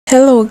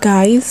Hello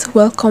guys,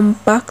 welcome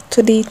back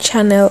to the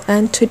channel,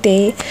 and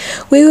today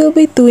we will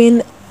be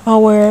doing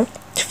our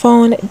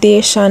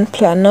foundation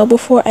plan. Now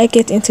before I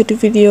get into the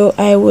video,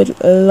 I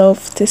would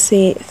love to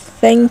say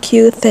thank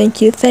you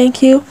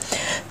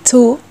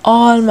to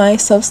all my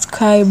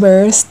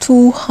subscribers.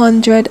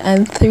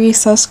 203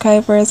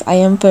 subscribers. I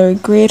am very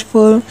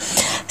grateful.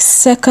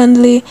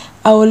 Secondly,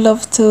 I would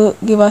love to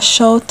give a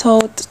shout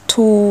out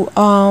to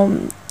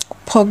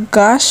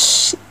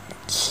Pogash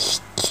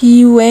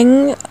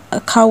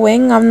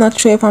Kaweng, I'm not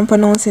sure if I'm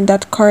pronouncing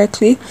that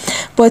correctly,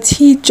 but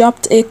he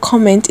dropped a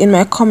comment in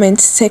my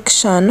comment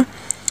section,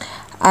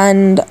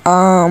 and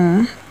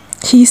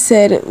he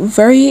said,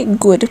 very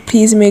good,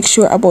 please make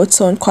sure about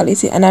sound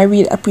quality. And I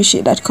really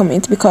appreciate that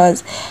comment,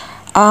 because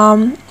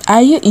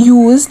I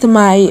used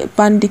my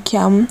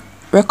Bandicam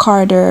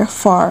recorder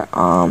for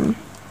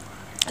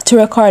to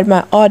record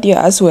my audio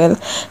as well.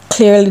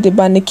 Clearly the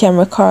Bandicam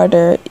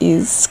recorder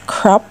is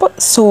crap,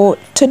 so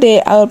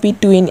today I'll be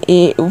doing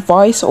a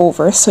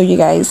voiceover so you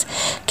guys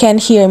can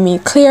hear me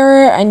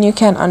clearer and you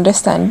can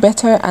understand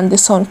better, and the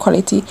sound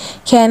quality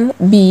can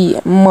be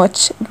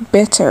much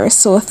better.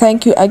 So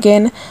thank you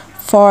again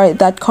for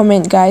that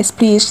comment, guys.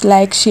 Please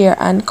like, share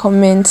and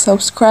comment,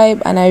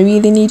 subscribe, and I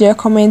really need your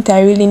comment.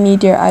 I really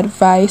need your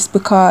advice,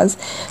 because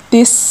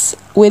this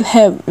will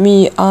help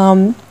me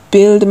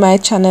build my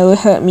channel, will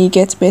help me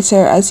get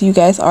better, as you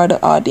guys are the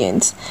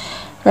audience,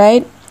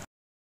 right?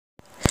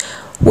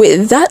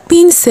 With that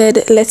being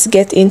said, let's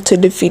get into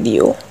the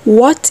video.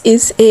 What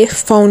is a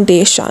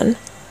foundation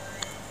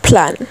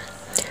plan?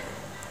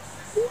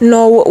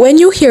 Now, when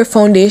you hear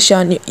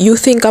foundation, you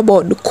think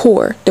about the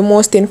core, the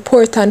most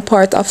important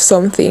part of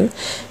something,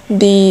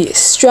 the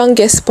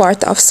strongest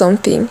part of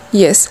something.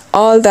 Yes,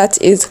 all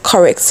that is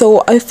correct.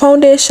 So a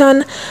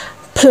foundation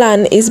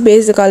plan is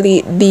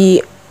basically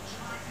the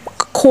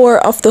core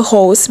of the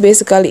house.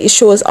 Basically, it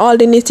shows all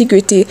the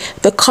nitty-gritty,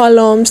 the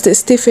columns, the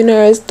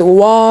stiffeners, the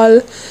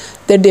wall,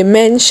 the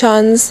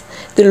dimensions,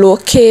 the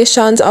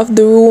locations of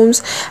the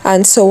rooms,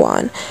 and so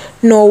on.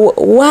 Now,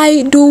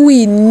 why do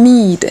we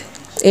need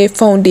a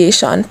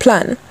foundation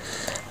plan?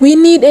 We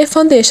need a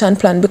foundation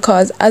plan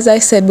because, as I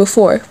said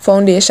before,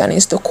 foundation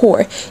is the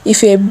core.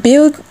 If a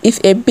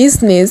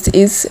business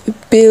is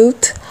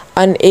built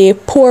on a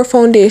poor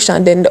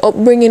foundation, then the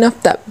upbringing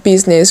of that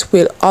business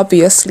will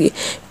obviously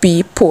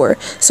be poor.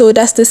 So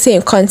that's the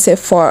same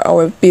concept for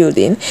our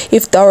building.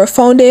 If our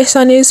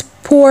foundation is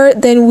poor,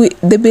 then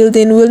the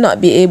building will not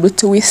be able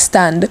to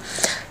withstand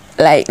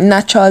like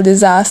natural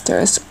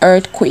disasters,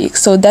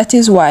 earthquakes. So that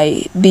is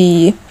why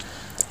the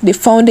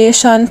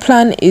foundation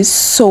plan is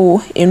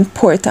so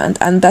important,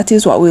 and that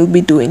is what we'll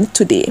be doing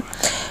today.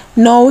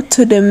 Now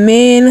to the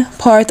main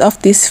part of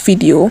this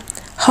video.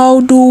 How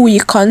do we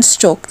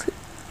construct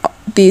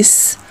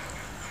this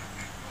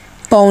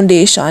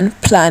foundation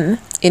plan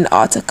in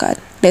AutoCAD?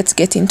 Let's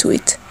get into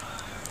it.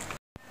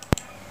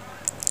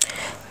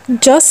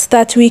 Just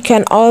that we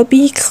can all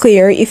be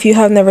clear, if you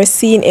have never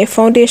seen a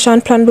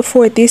foundation plan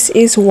before, this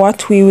is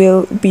what we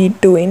will be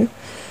doing.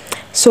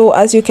 So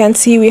as you can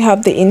see, we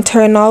have the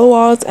internal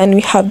walls and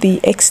we have the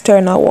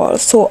external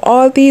walls. So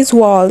all these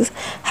walls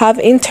have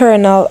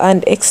internal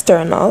and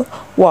external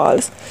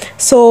walls.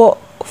 So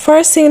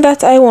first thing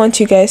that I want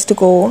you guys to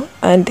go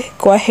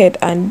ahead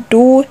and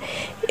do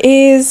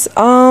is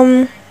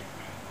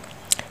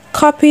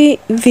copy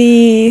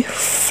the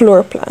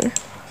floor plan.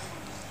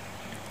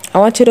 I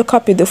want you to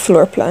copy the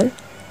floor plan,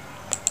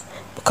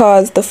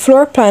 because the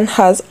floor plan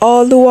has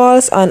all the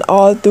walls and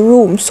all the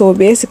rooms. So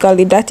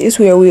basically that is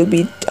where we'll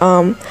be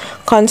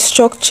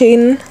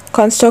constructing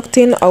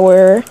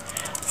our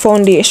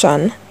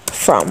foundation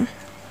from.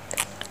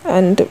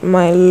 And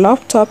my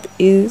laptop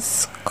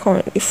is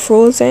currently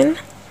frozen.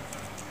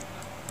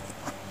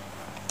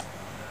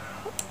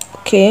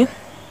 Okay,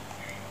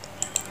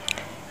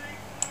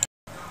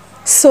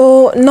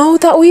 so now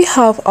that we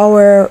have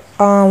our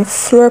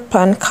floor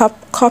plan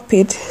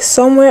copied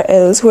somewhere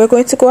else, we're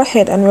going to go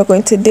ahead and we're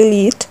going to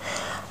delete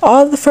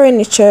all the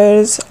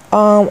furnitures,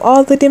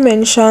 all the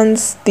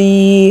dimensions,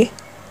 the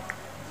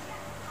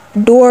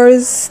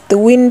doors, the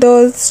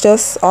windows,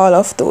 just all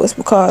of those,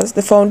 because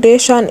the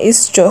foundation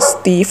is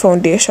just the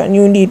foundation.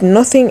 You need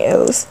nothing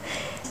else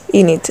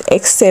in it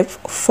except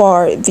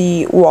for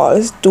the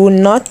walls. Do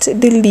not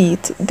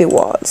delete the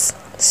walls.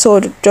 So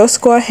just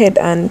go ahead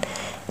and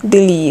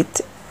delete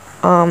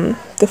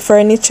the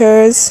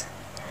furnitures.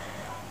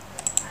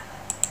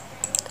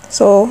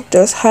 So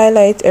just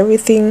highlight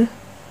everything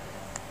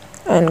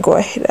and go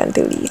ahead and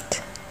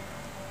delete.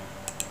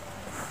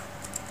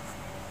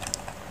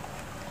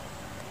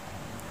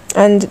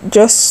 And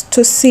just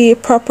to see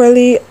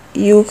properly,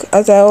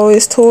 as I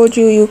always told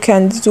you, you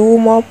can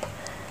zoom up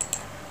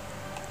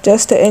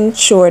just to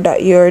ensure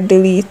that you're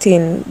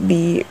deleting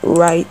the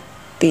right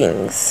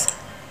things.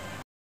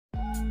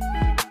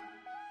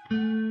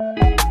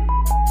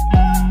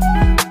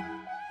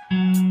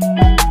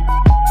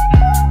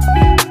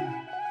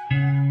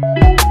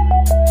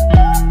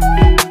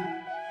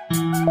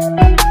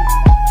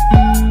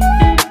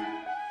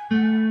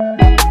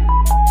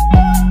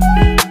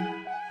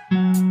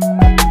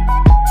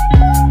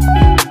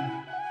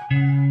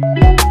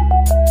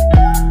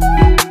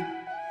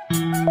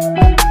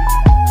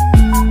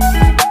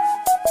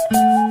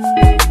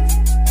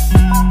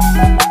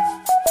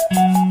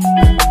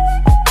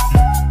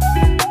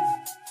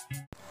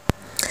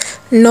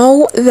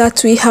 Now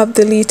that we have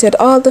deleted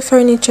all the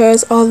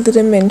furnitures, all the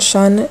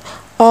dimension,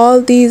 all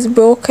these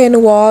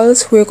broken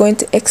walls, we're going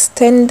to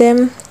extend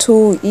them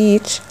to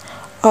each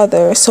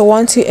other. So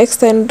once you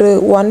extend the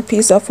one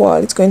piece of wall,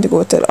 it's going to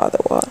go to the other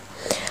wall.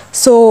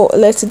 So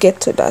let's get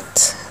to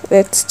that.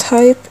 Let's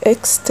type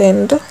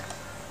extend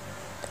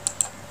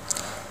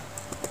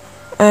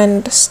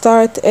and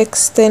start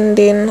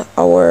extending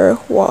our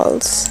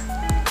walls.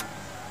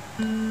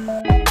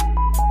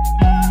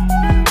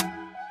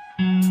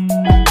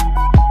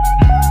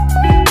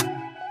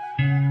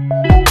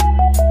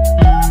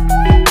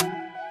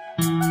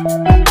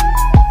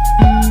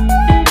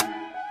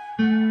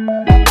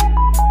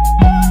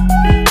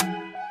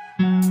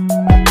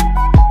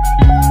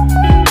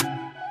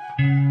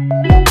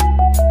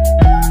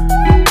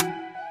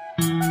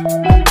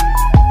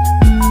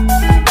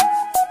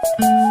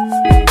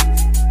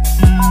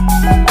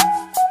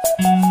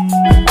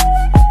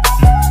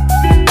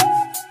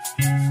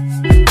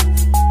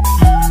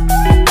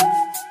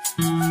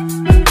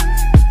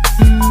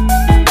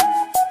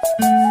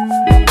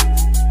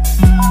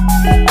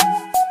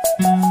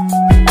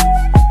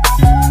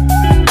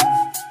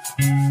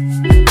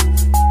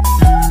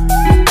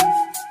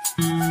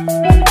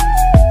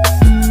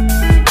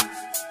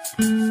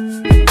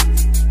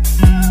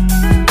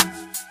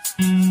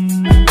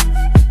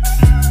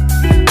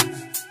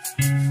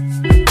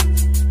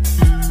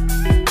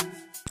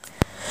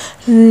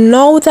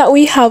 Now that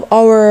we have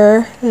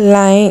our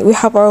line, we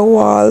have our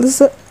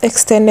walls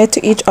extended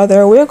to each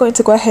other, we're going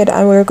to go ahead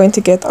and we're going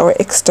to get our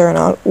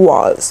external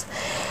walls.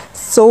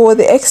 So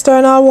the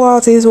external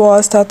walls is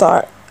walls that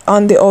are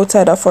on the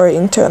outside of our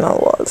internal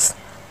walls.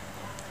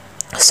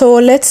 So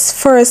let's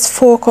first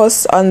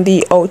focus on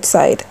the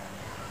outside.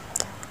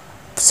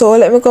 So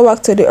let me go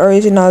back to the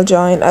original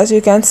drawing. As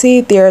you can see,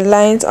 there are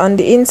lines on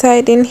the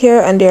inside in here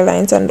and there are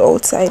lines on the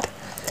outside.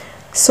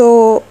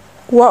 So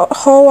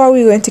how are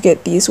we going to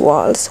get these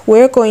walls?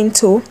 We're going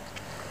to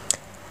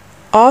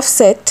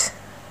offset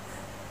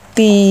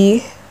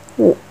these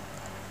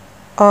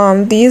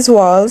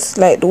walls,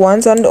 like the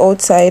ones on the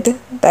outside,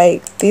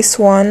 like this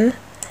one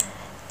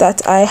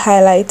that I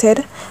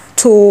highlighted,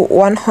 to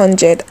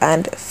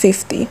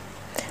 150.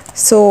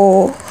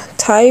 So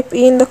type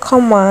in the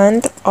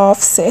command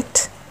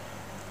offset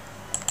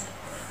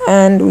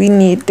and we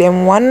need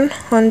them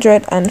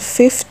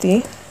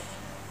 150.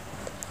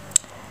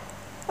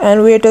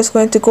 And we're just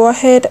going to go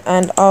ahead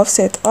and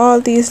offset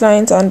all these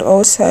lines on the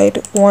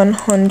outside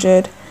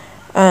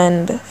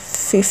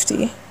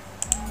 150.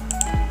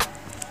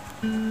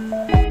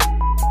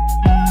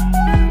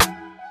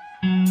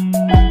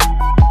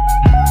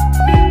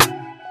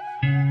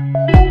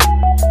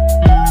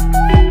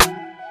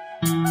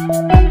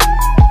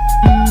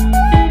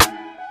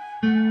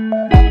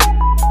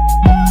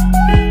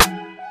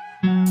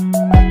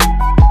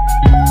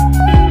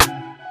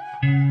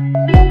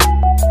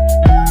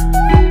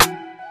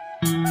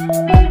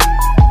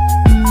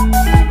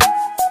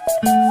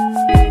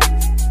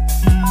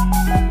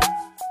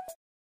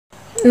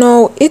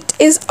 Now it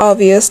is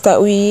obvious that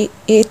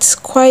it's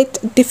quite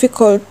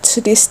difficult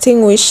to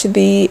distinguish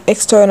the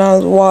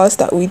external walls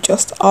that we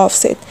just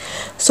offset.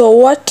 So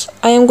what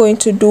I am going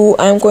to do,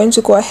 I'm going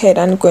to go ahead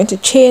and I'm going to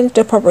change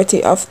the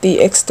property of the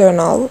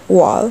external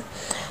wall.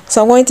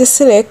 So I'm going to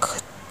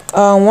select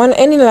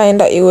any line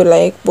that you would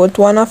like, but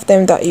one of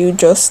them that you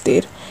just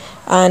did,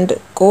 and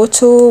go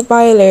to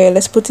by layer.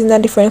 Let's put in a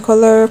different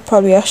color,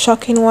 probably a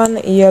shocking one,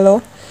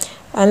 yellow,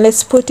 and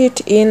let's put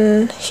it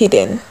in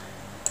hidden.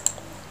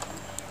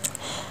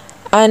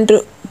 And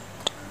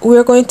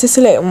we're going to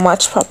select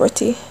match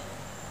property,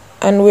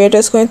 and we're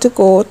just going to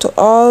go to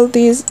all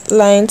these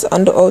lines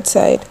on the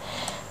outside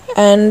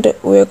and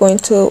we're going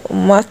to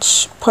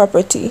match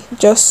property,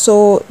 just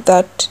so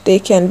that they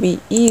can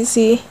be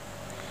easy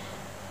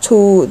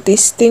to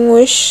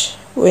distinguish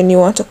when you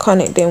want to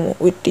connect them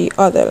with the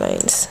other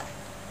lines.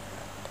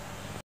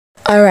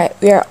 Alright,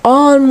 we are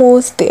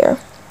almost there.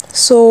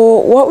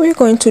 So what we're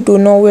going to do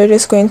now, we're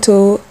just going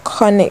to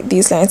connect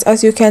these lines.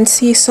 As you can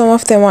see, some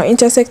of them are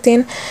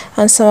intersecting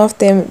and some of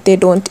them they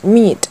don't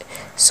meet.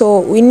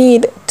 So we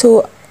need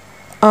to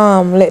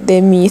let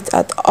them meet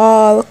at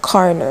all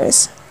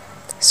corners.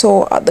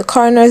 So at the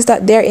corners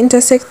that they're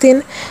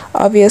intersecting,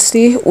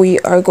 obviously we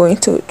are going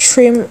to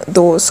trim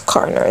those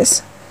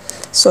corners.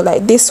 So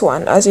like this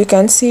one, as you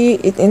can see,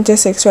 it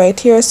intersects right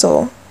here,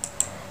 so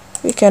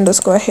we can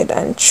just go ahead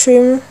and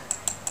trim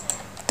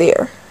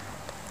there.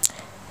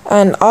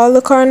 And all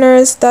the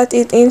corners that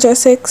it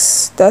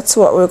intersects, that's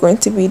what we're going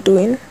to be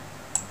doing.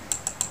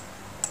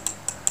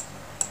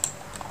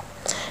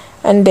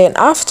 And then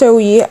after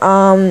we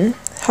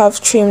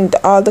have trimmed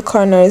all the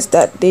corners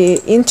that they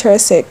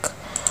intersect,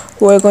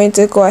 we're going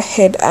to go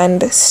ahead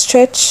and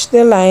stretch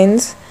the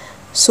lines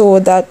so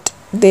that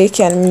they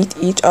can meet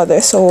each other.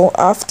 So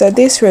after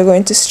this, we're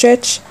going to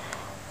stretch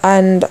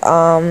and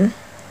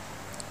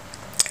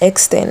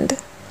extend.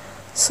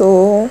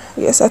 So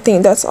yes, I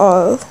think that's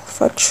all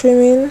for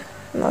trimming.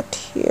 Not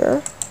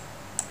here.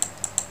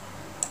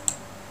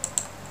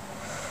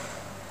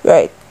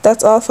 Right,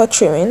 that's all for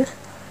trimming.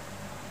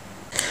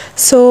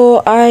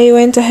 So I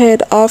went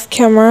ahead off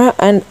camera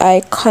and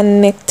I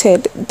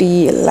connected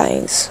the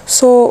lines.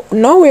 So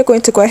now we're going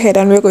to go ahead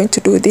and we're going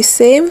to do the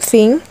same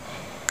thing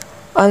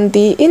on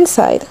the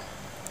inside.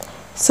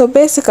 So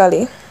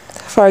basically,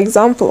 for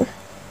example,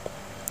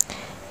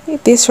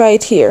 this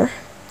right here,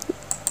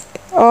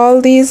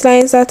 all these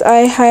lines that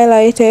I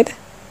highlighted,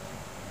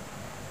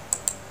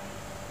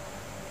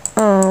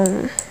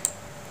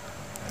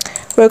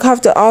 we'll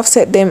have to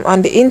offset them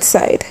on the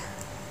inside,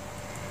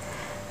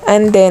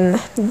 and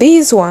then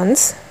these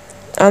ones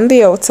on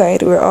the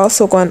outside we're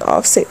also going to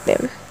offset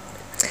them.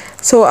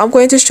 So I'm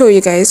going to show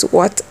you guys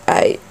what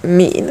I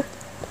mean.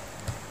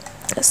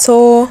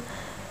 So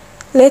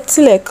let's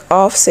select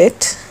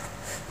offset,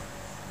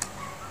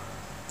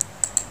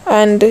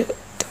 and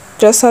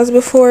just as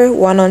before,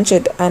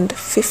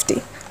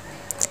 150.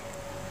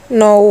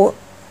 Now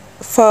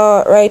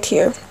for right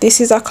here,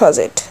 this is a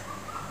closet.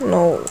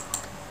 Now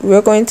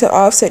we're going to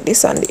offset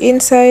this on the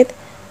inside,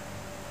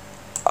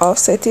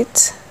 offset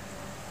it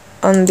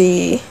on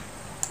the,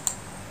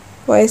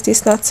 why is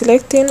this not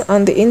selecting,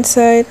 on the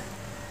inside,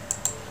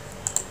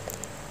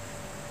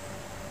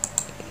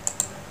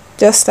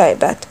 just like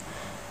that.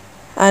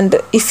 And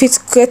if it's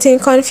getting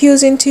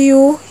confusing to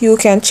you, you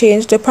can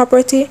change the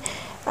property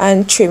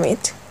and trim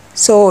it.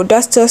 So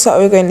that's just what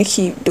we're going to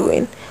keep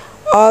doing.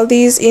 All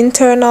these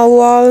internal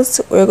walls,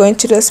 we're going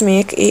to just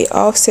make a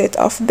offset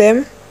of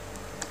them.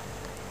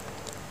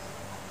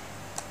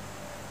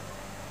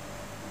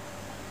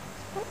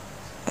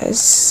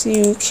 As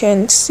you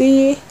can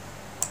see,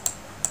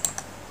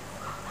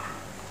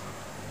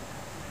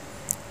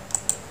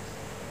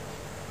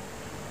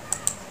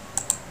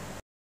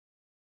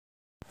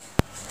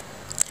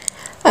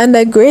 and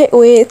a great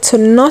way to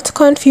not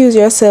confuse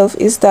yourself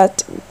is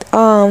that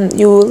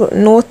you will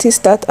notice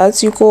that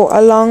as you go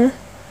along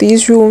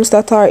these rooms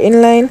that are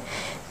in line,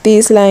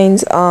 these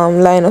lines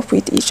line up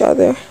with each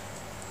other,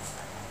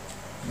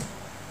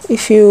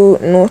 if you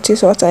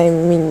notice what I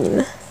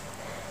mean.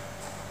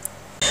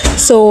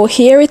 So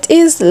here it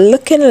is,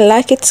 looking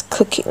like it's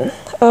cooking.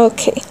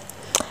 Okay,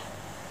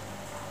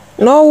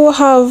 now we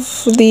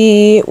have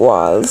the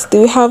walls.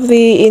 Do we have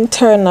the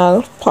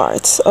internal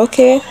parts?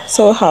 Okay,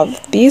 so we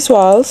have these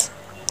walls,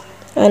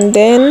 and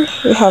then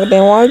we have the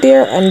wall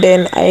there, and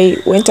then I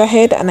went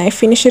ahead and I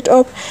finished it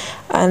up,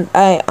 and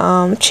I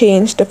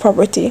changed the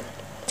property.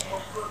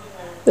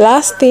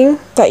 Last thing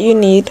that you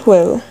need,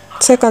 well,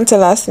 second to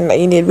last thing that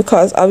you need,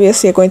 because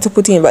obviously you're going to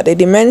put in about the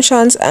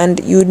dimensions and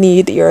you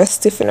need your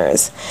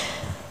stiffeners,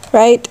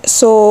 right?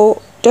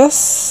 So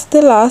just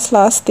the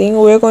last thing,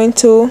 we're going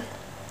to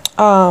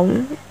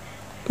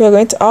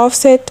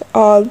offset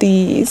all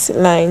these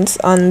lines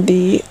on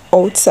the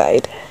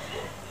outside.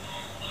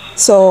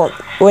 So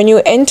when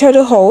you enter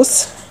the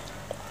house,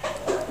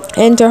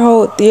 enter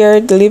out there,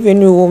 the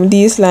living room,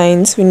 these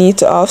lines, we need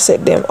to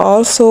offset them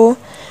also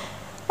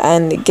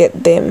and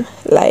get them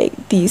like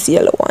these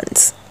yellow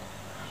ones.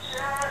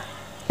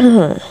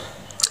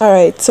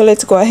 Alright, so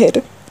let's go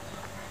ahead.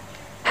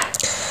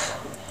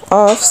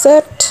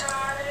 Offset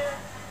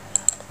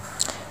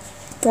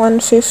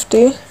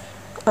 150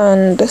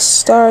 and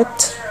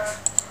start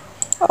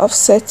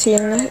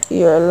offsetting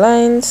your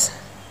lines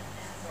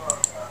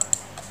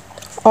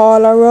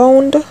all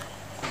around.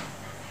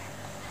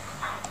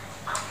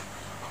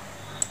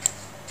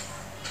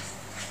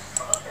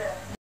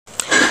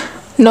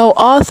 Now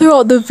all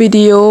throughout the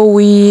video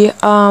we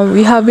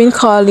have been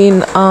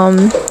calling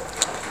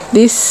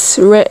this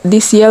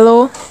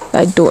yellow,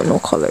 I don't know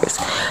colors,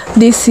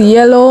 this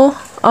yellow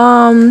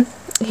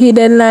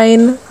hidden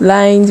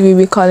lines,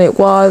 we call it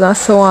walls and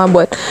so on,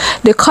 but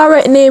the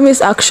correct name is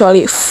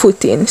actually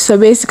footing. So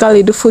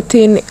basically the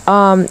footing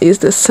is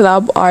the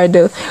slab or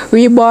the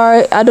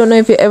rebar. I don't know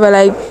if you ever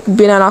like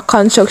been on a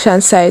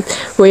construction site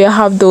where you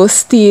have those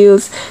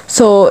steels.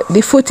 So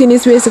the footing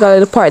is basically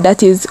the part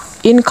that is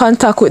in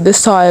contact with the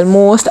soil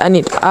most, and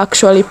it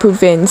actually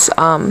prevents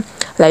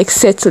like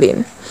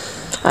settling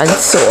and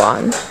so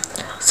on.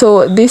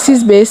 So this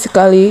is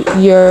basically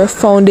your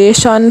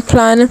foundation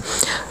plan.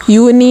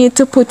 You need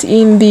to put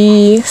in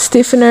the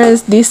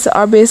stiffeners. These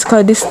are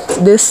basically this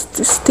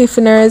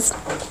stiffeners,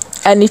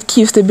 and it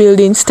keeps the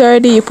building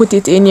sturdy. You put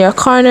it in your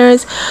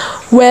corners.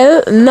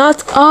 Well,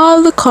 not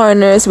all the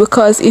corners,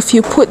 because if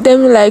you put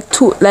them like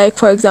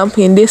for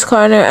example in this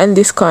corner and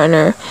this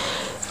corner,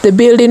 the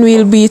building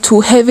will be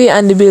too heavy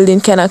and the building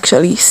can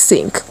actually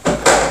sink.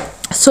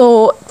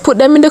 So put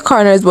them in the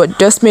corners, but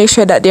just make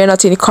sure that they're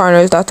not in the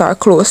corners that are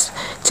close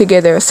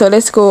together. So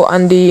let's go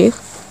on the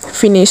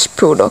finished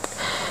product,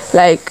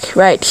 like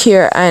right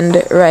here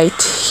and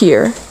right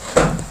here.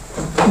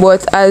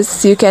 But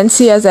as you can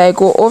see, as I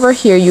go over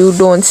here, you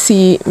don't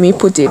see me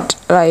put it,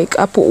 like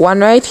I put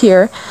one right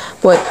here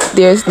but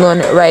there's none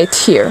right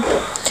here.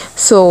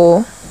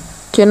 So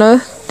you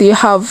know, they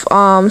have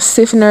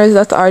stiffeners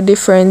that are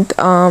different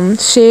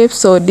shapes.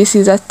 So this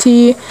is a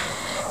T.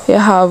 You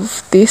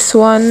have this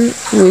one,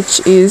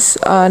 which is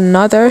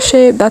another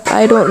shape that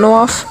I don't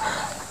know of.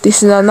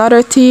 This is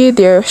another T.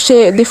 They're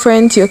shaped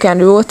different. You can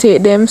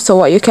rotate them. So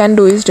what you can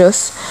do is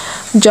just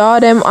draw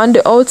them on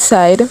the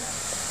outside,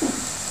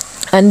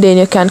 and then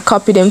you can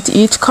copy them to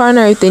each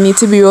corner. If they need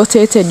to be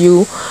rotated,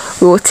 you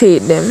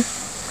rotate them.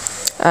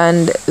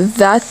 And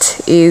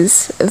that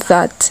is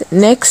that.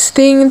 Next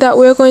thing that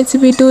we're going to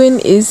be doing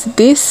is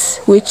this,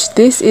 which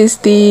this is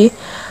the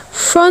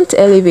front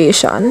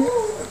elevation.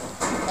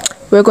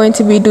 We're going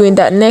to be doing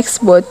that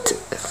next, but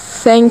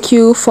thank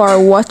you for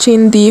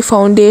watching the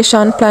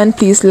foundation plan.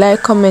 Please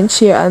like, comment,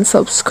 share and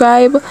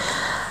subscribe.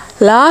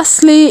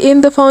 Lastly,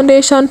 in the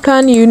foundation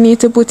plan, you need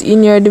to put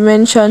in your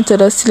dimension. So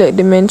just select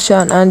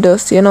dimension and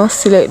just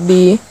select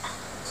the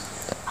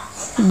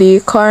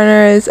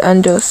corners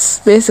and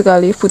just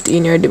basically put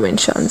in your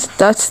dimensions.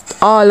 That's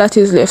all that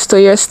is left. So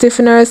your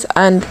stiffeners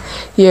and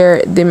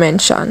your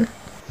dimension.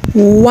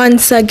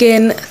 Once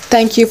again,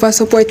 thank you for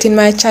supporting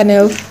my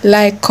channel.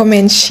 Like,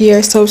 comment,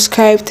 share,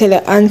 subscribe, tell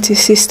your auntie,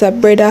 sister,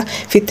 brother,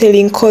 if you're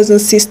telling cousin,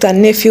 sister,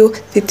 nephew,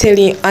 if you're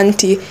telling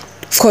auntie,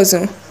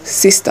 cousin,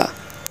 sister.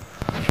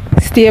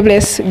 Stay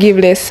blessed, give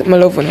less, my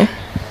love, you know.